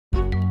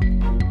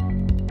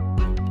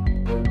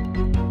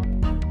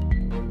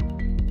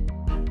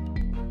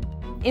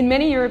In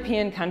many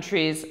European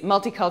countries,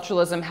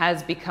 multiculturalism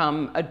has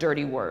become a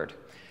dirty word.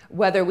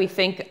 Whether we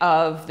think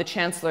of the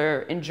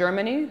Chancellor in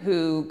Germany,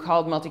 who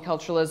called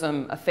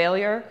multiculturalism a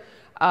failure,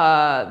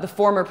 the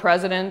former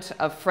president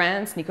of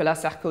France,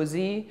 Nicolas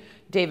Sarkozy,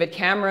 David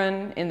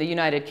Cameron in the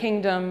United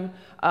Kingdom,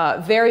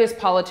 various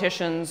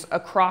politicians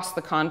across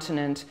the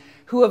continent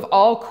who have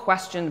all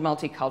questioned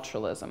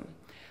multiculturalism.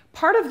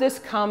 Part of this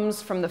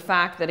comes from the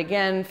fact that,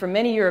 again, for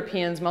many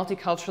Europeans,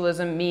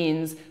 multiculturalism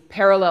means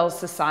parallel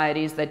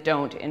societies that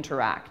don't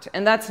interact.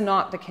 And that's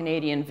not the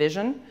Canadian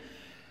vision.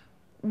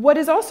 What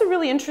is also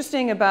really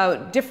interesting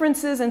about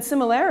differences and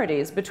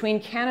similarities between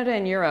Canada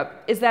and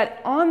Europe is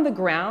that on the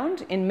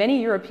ground, in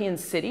many European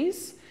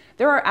cities,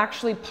 there are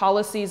actually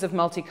policies of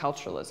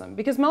multiculturalism,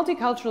 because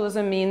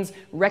multiculturalism means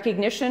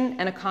recognition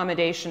and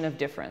accommodation of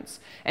difference.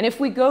 And if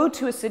we go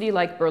to a city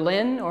like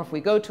Berlin, or if we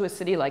go to a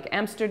city like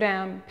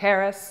Amsterdam,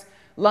 Paris,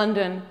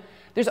 London,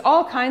 there's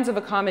all kinds of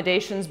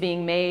accommodations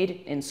being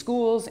made in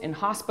schools, in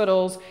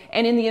hospitals,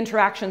 and in the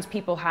interactions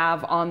people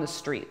have on the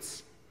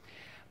streets.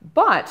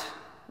 But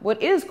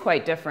what is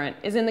quite different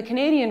is in the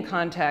Canadian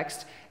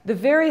context, the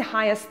very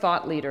highest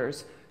thought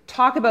leaders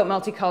talk about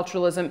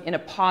multiculturalism in a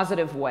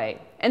positive way.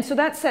 And so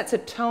that sets a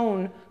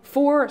tone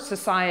for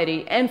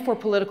society and for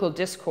political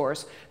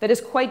discourse that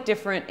is quite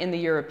different in the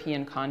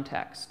European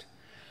context.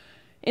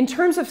 In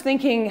terms of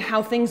thinking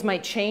how things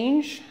might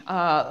change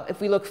if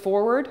we look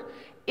forward,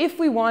 if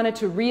we wanted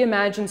to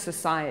reimagine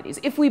societies,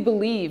 if we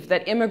believe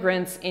that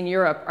immigrants in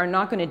Europe are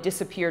not going to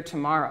disappear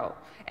tomorrow,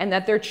 and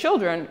that their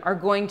children are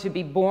going to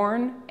be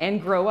born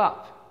and grow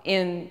up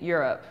in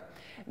Europe,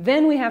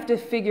 then we have to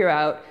figure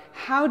out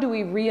how do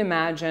we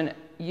reimagine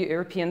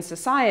European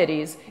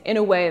societies in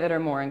a way that are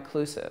more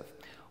inclusive.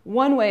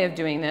 One way of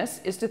doing this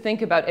is to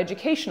think about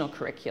educational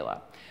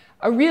curricula.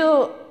 A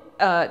real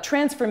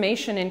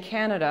transformation in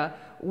Canada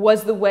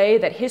was the way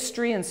that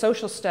history and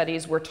social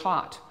studies were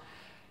taught.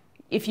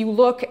 If you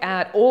look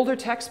at older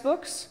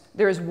textbooks,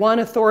 there is one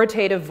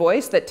authoritative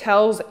voice that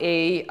tells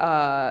a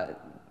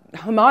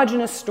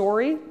homogeneous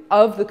story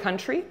of the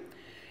country.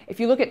 If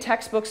you look at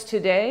textbooks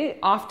today,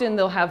 often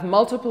they'll have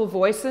multiple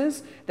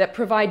voices that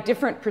provide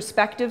different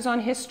perspectives on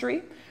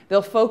history.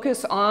 They'll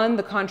focus on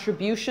the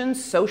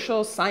contributions,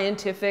 social,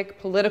 scientific,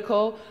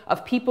 political,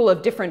 of people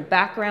of different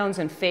backgrounds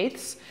and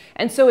faiths.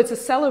 And so it's a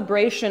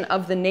celebration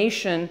of the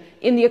nation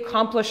in the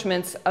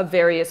accomplishments of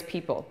various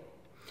people.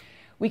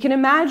 We can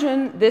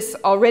imagine this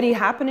already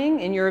happening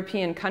in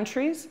European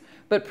countries,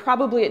 but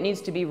probably it needs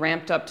to be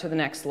ramped up to the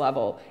next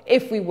level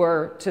if we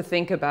were to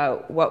think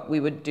about what we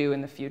would do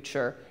in the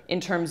future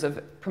in terms of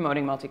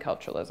promoting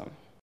multiculturalism.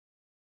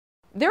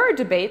 There are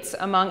debates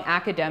among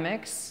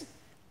academics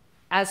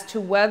as to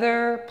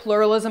whether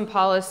pluralism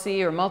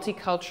policy or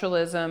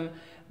multiculturalism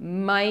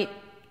might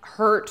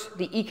hurt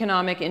the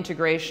economic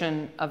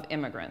integration of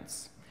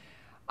immigrants.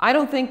 I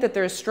don't think that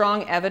there's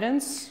strong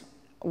evidence,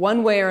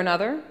 one way or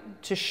another,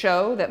 to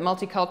show that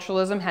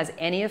multiculturalism has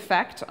any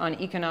effect on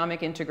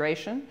economic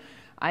integration.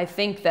 I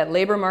think that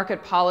labor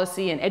market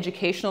policy and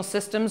educational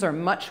systems are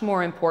much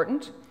more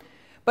important.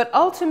 But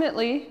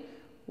ultimately,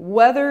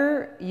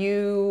 whether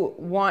you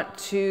want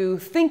to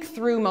think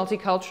through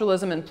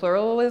multiculturalism and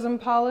pluralism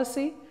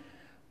policy,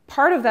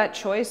 part of that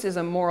choice is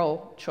a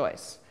moral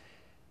choice.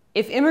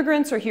 If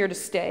immigrants are here to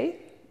stay,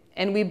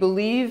 and we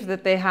believe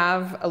that they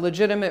have a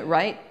legitimate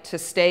right to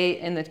stay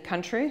in the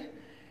country,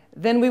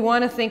 then we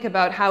want to think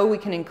about how we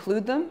can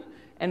include them.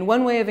 And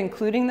one way of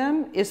including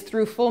them is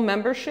through full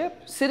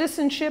membership,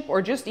 citizenship,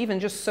 or even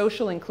just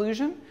social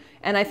inclusion.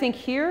 And I think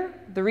here,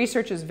 the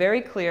research is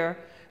very clear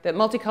that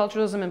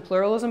multiculturalism and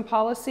pluralism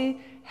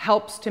policy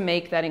helps to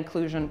make that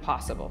inclusion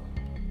possible.